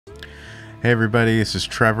Hey everybody, this is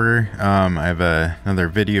Trevor. I have another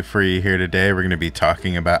video for you here today. We're going to be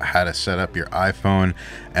talking about how to set up your iPhone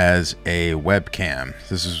as a webcam.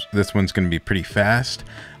 This one's going to be pretty fast.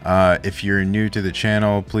 If you're new to the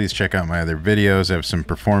channel, please check out my other videos. I have some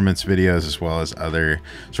performance videos as well as other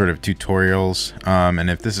sort of tutorials. And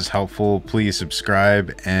if this is helpful, please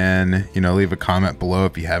subscribe and leave a comment below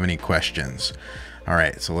if you have any questions. All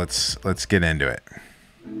right, so let's get into it.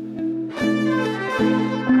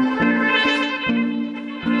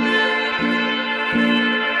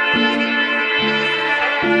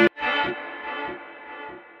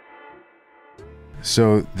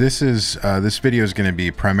 So this video is going to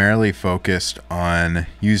be primarily focused on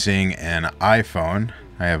using an iPhone.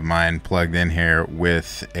 I have mine plugged in here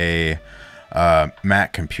with a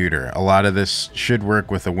Mac computer. A lot of this should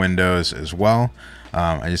work with a Windows as well.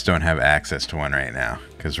 I just don't have access to one right now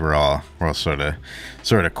because we're all sort of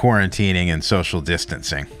quarantining and social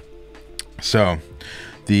distancing. So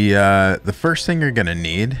the first thing you're going to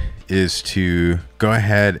need is to go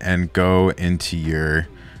ahead and go ahead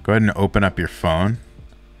and open up your phone.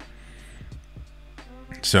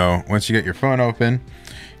 So once you get your phone open,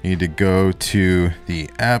 you need to go to the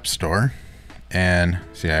App Store and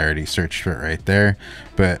see, I already searched for it right there,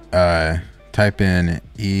 but type in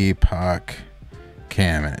Epoc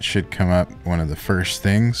Cam and it should come up one of the first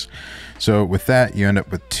things. So with that, you end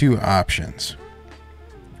up with two options.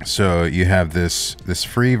 So you have this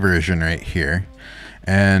free version right here,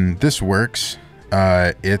 and this works.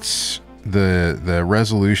 It's the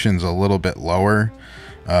resolution's a little bit lower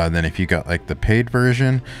than if you got like the paid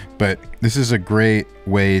version, but this is a great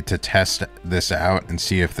way to test this out and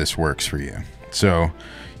see if this works for you. So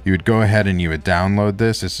you would go ahead and you would download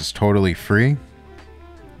this. This is totally free.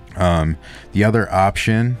 The other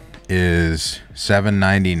option is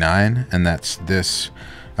 $7.99, and that's this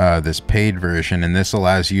paid version, and this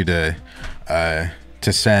allows you to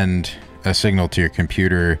send a signal to your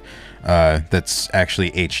computer that's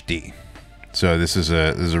actually HD. So this is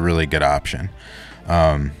a really good option.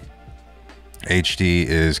 HD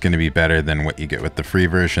is going to be better than what you get with the free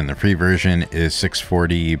version. The free version is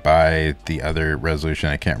 640 by the other resolution.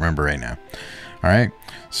 I can't remember right now. All right,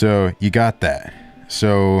 so you got that.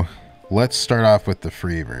 So let's start off with the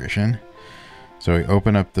free version. So we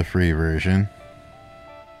open up the free version,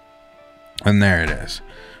 and there it is.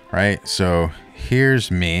 Right, so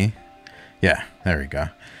here's me. Yeah, there we go.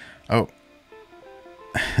 Oh,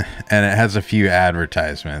 and it has a few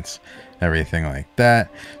advertisements, everything like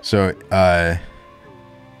that. So yeah,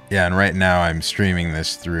 and right now I'm streaming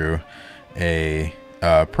this through a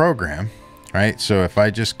program, right? So if I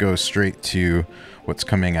just go straight to what's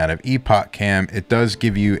coming out of Epoc Cam, it does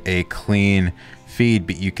give you a clean feed,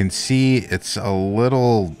 but you can see it's a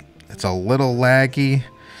little laggy.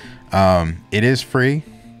 It is free,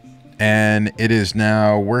 and it is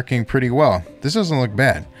now working pretty well. This doesn't look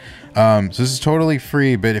bad. So this is totally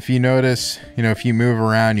free, but if you notice, if you move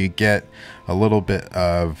around, you get a little bit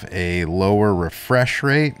of a lower refresh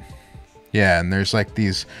rate. Yeah, and there's like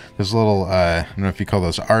these little, I don't know if you call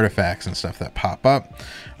those artifacts and stuff that pop up.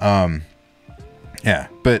 Yeah,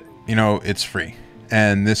 but it's free,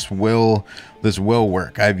 and this will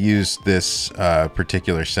work. I've used this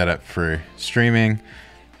particular setup for streaming.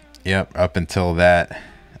 Yep, up until that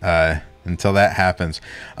happens.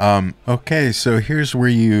 Okay, so here's where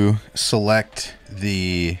you select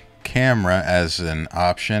the camera as an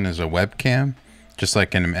option, as a webcam, just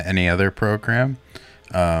like in any other program.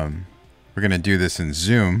 We're gonna do this in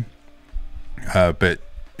Zoom, but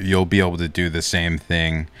you'll be able to do the same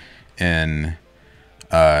thing in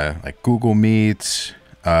like Google Meets,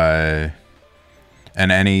 and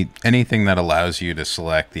anything that allows you to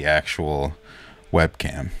select the actual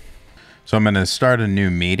webcam. So I'm going to start a new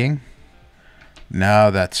meeting.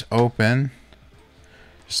 Now that's open,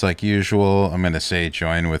 just like usual, I'm going to say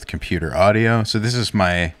join with computer audio. So this is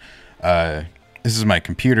my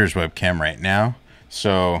computer's webcam right now.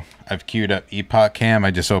 So I've queued up Epoc Cam.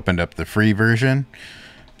 I just opened up the free version,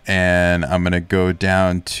 and I'm going to go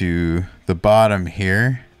down to the bottom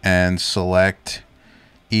here and select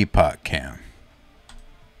Epoc Cam.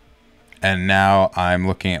 And now I'm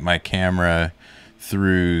looking at my camera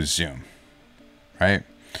through Zoom. Right?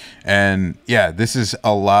 And yeah, this is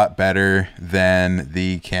a lot better than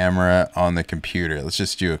the camera on the computer. Let's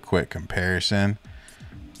just do a quick comparison.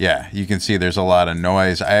 Yeah, you can see there's a lot of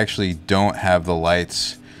noise. I actually don't have the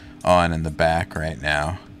lights on in the back right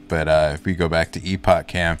now, but if we go back to Epoch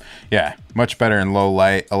Cam, yeah, much better in low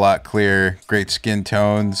light, a lot clearer, great skin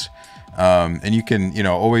tones. And you can,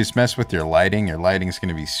 always mess with your lighting. Your lighting is going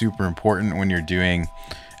to be super important when you're doing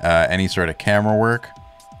any sort of camera work.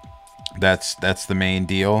 That's the main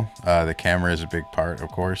deal. The camera is a big part, of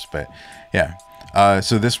course, but yeah.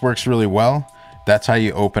 So this works really well. That's how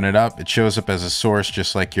you open it up. It shows up as a source,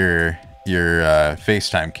 just like your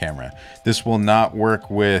FaceTime camera. This will not work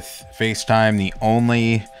with FaceTime. The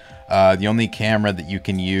only camera that you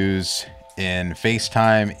can use in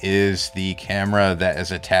FaceTime is the camera that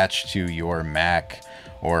is attached to your Mac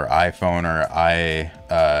or iPhone or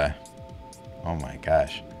oh my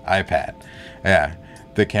gosh, iPad. Yeah,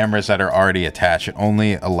 the cameras that are already attached. It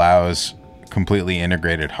only allows completely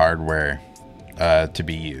integrated hardware to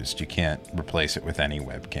be used. You can't replace it with any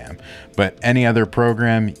webcam, but any other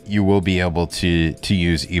program you will be able to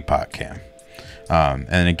use Epoc Cam.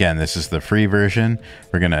 And again, this is the free version.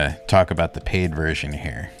 We're gonna talk about the paid version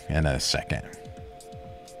here in a second.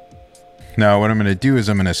 Now what I'm gonna do is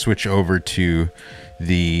I'm gonna switch over to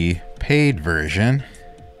the paid version,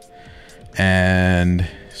 and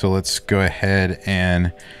so let's go ahead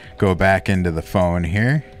and go back into the phone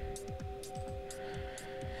here.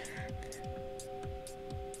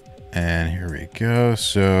 And here we go.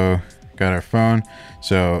 So got our phone.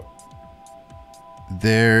 So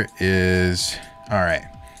there is, all right.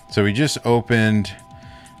 So we just opened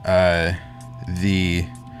the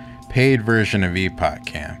paid version of Epoch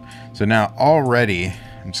Cam. So now already,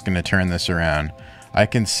 I'm just gonna turn this around. I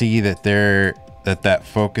can see that that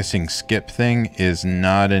focusing skip thing is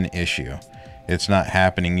not an issue. It's not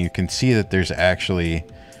happening. You can see that there's actually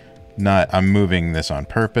not, I'm moving this on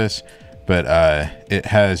purpose, but it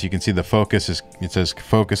has, you can see the focus is, it says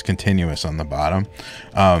focus continuous on the bottom.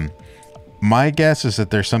 My guess is that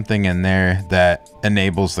there's something in there that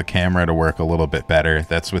enables the camera to work a little bit better.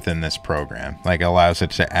 That's within this program, like allows it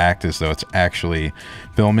to act as though it's actually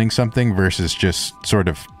filming something versus just sort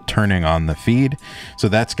of turning on the feed. So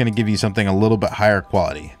that's going to give you something a little bit higher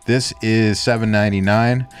quality. This is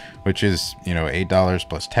 $7.99, which is, you know, $8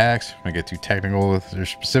 plus tax. I get too technical or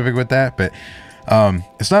specific with that, but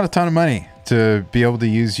it's not a ton of money to be able to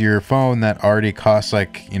use your phone that already costs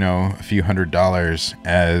like, you know, a few $100s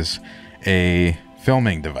as a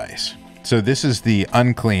filming device. So this is the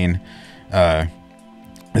unclean,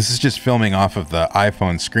 this is just filming off of the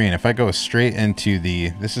iPhone screen. If I go straight into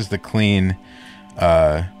this is the clean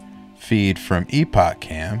feed from Epoch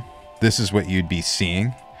Cam, this is what you'd be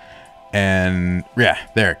seeing. And yeah,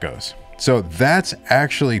 there it goes. So that's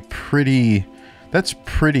actually that's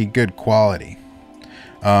pretty good quality.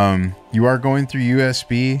 You are going through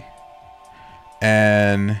USB,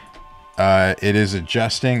 and it is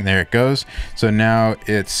adjusting. There it goes. So now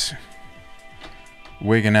it's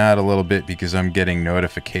wigging out a little bit because I'm getting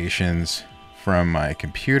notifications from my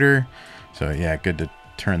computer. So yeah, good to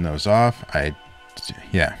turn those off.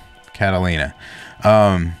 Yeah, Catalina.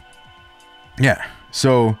 Yeah,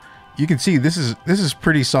 so you can see this is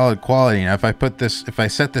pretty solid quality. Now if I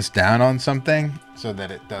set this down on something so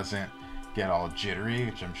that it doesn't get all jittery,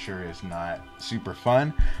 which I'm sure is not super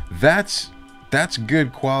fun, that's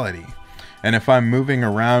good quality. And if I'm moving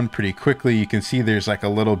around pretty quickly, you can see there's like a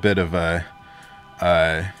little bit of a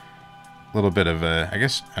I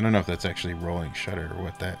guess, I don't know if that's actually rolling shutter or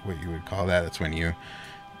what you would call that. That's when you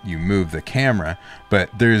move the camera, but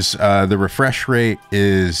there's the refresh rate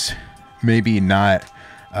is maybe not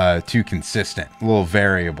too consistent, a little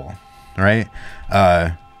variable, right?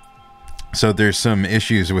 So there's some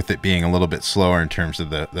issues with it being a little bit slower in terms of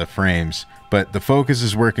the frames, but the focus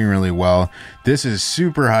is working really well. This is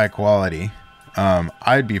super high quality.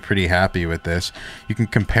 I'd be pretty happy with this. You can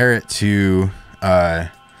compare it to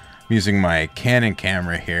using my Canon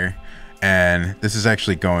camera here, and this is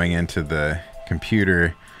actually going into the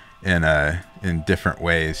computer in different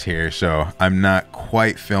ways here. So I'm not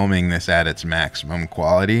quite filming this at its maximum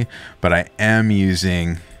quality, but I am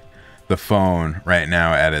using the phone right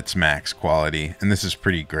now at its max quality, and this is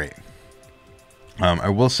pretty great. I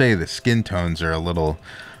will say the skin tones are a little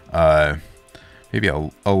maybe a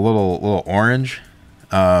little orange,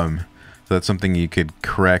 so that's something you could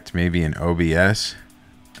correct maybe in OBS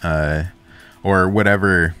or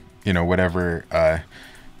whatever, you know, whatever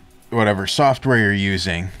software you're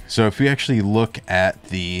using. So if we actually look at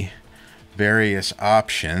the various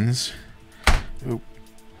options,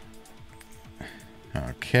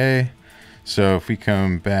 okay, so if we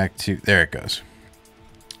come back to, there it goes.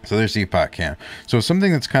 So there's Epoch Cam. So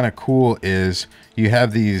something that's kind of cool is you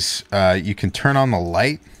have these, you can turn on the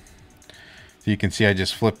light. So you can see I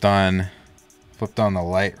just flipped on the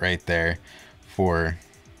light right there for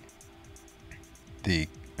the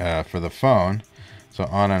phone. So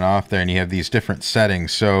on and off there, and you have these different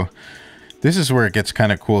settings. So this is where it gets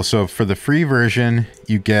kind of cool. So for the free version,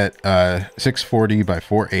 you get 640 by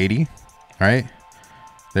 480, right?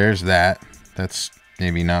 There's that. That's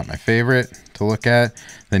maybe not my favorite to look at.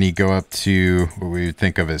 Then you go up to what we would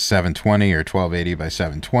think of as 720 or 1280 by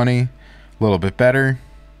 720, a little bit better.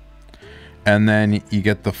 And then you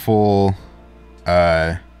get the full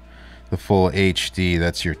HD.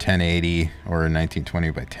 That's your 1080 or 1920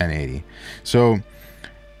 by 1080. So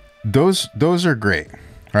those are great,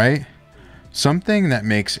 right? Something that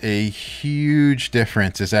makes a huge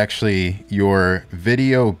difference is actually your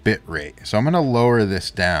video bit rate. So I'm going to lower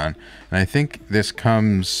this down, and I think this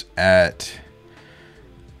comes at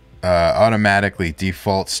automatically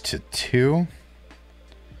defaults to 2.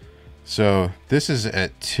 So this is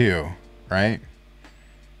at 2, right?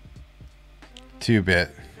 2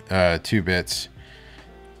 bits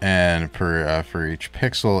and for each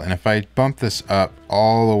pixel. And if I bump this up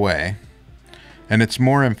all the way, and it's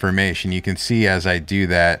more information, you can see as I do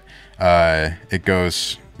that, it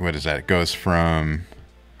goes, what is that? It goes from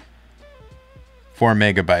 4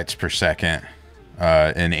 megabytes per second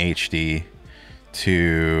in HD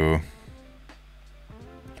to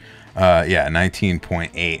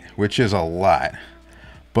 19.8, which is a lot,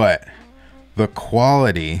 but the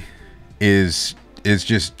quality is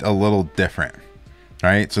just a little different,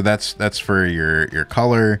 right? So that's for your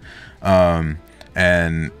color,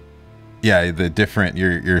 and yeah, the different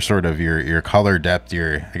your sort of your color depth.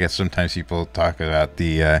 I guess sometimes people talk about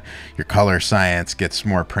your color science gets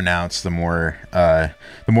more pronounced the more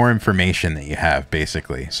information that you have,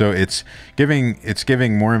 basically. So it's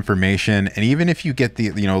giving more information, and even if you get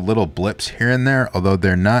the little blips here and there, although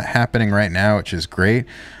they're not happening right now, which is great.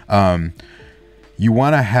 You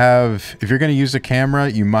want to have, if you're going to use a camera,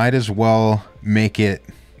 you might as well make it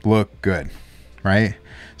look good, right?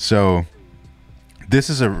 So this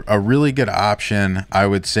is a really good option, I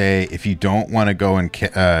would say, if you don't want to go and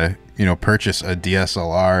purchase a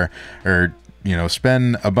DSLR or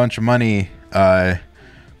spend a bunch of money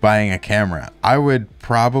buying a camera. I would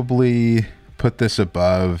probably put this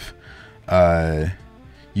above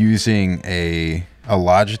using a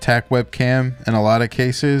Logitech webcam in a lot of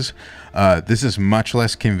cases. This is much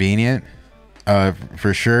less convenient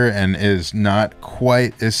for sure, and is not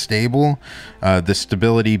quite as stable. The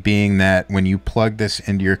stability being that when you plug this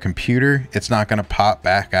into your computer, it's not going to pop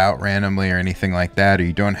back out randomly or anything like that, or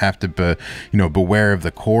you don't have to beware of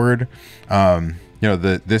the cord.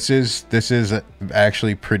 This is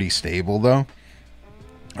actually pretty stable though.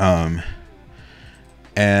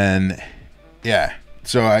 And yeah,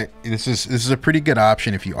 so this is a pretty good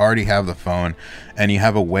option if you already have the phone and you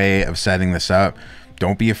have a way of setting this up.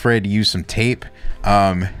 Don't be afraid to use some tape.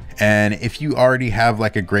 And if you already have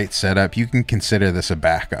like a great setup, you can consider this a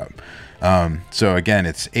backup. So again,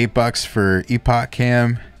 it's $8 for Epoc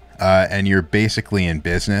Cam, and you're basically in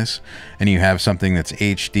business, and you have something that's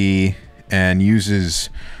HD and uses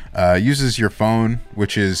your phone,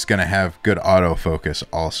 which is going to have good autofocus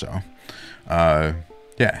also.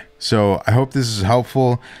 Yeah, so I hope this is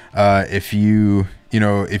helpful. If you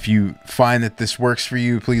find that this works for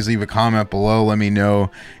you, please leave a comment below. Let me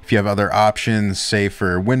know if you have other options, say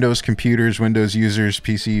for Windows computers, Windows users,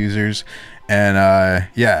 PC users. And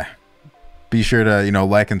yeah, be sure to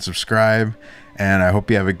like and subscribe. And I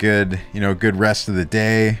hope you have a good rest of the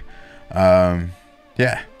day.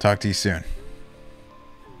 Yeah, talk to you soon.